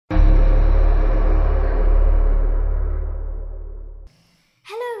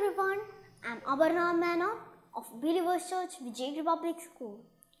Aparna R Menon of Weva Church, Vijayagiri Public School,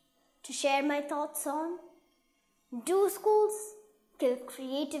 to share my thoughts on Do schools kill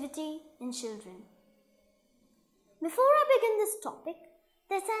creativity in children? Before I begin this topic,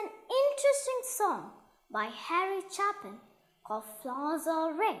 there's an interesting song by Harry Chapin called Flowers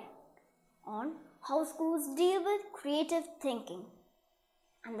Are Red on how schools deal with creative thinking.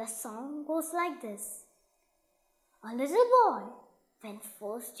 And the song goes like this. A little boy went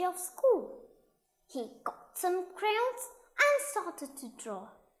first day of school. He got some crayons and started to draw.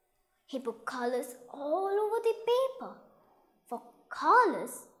 He put colors all over the paper, for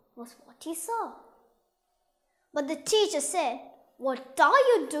colors was what he saw. But the teacher said, "What are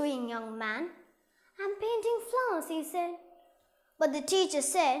you doing, young man?" "I'm painting flowers," he said. But the teacher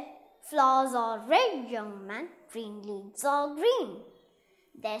said, "Flowers are red, young man, green leaves are green.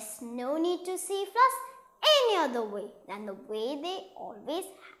 There's no need to see flowers any other way than the way they always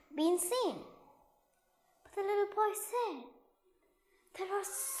have been seen." But the little boy said, "There are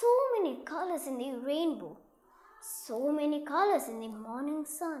so many colors in the rainbow, so many colors in the morning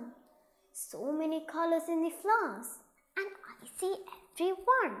sun, so many colors in the flowers, and I see every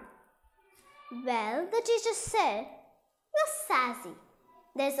one." Well, the teacher said, "You're sassy.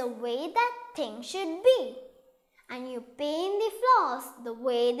 There's a way that things should be, and you paint the flowers the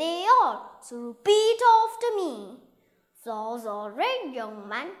way they are, so repeat after me. Flowers are red, young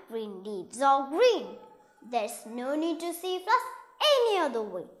man, green leaves are green. There's no need to see flowers any other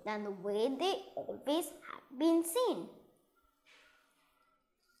way than the way they always have been seen."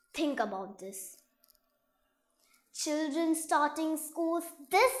 Think about this. Children starting schools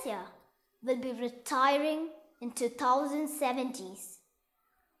this year will be retiring in 2070s.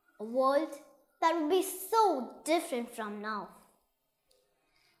 A world that will be so different from now.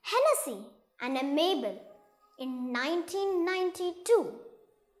 Hennessy and Mabel in 1992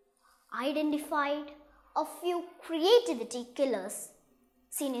 identified a few creativity killers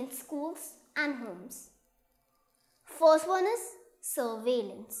seen in schools and homes. First one is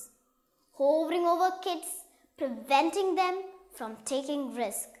surveillance, hovering over kids, preventing them from taking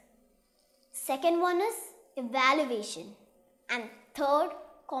risk. Second one is evaluation, and third,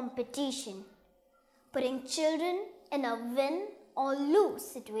 competition, putting children in a win or lose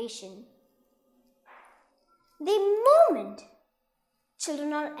situation. The moment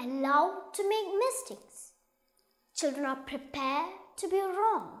children are allowed to make mistakes, children are prepared to be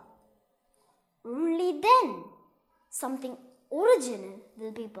wrong, only then something original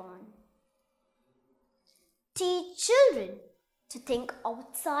will be born. Teach children to think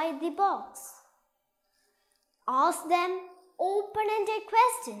outside the box. Ask them open-ended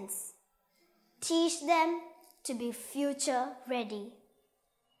questions. Teach them to be future ready.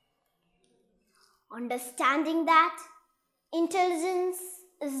 Understanding that intelligence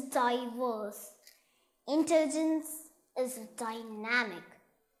is diverse, intelligence is dynamic,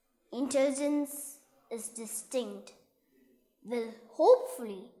 intelligence is distinct, will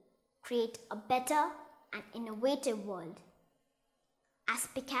hopefully create a better and innovative world. As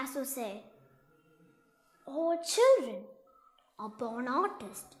Picasso said, all children are born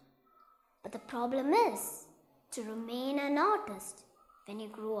artists, but the problem is to remain an artist when you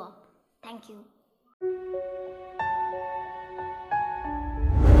grow up. Thank you.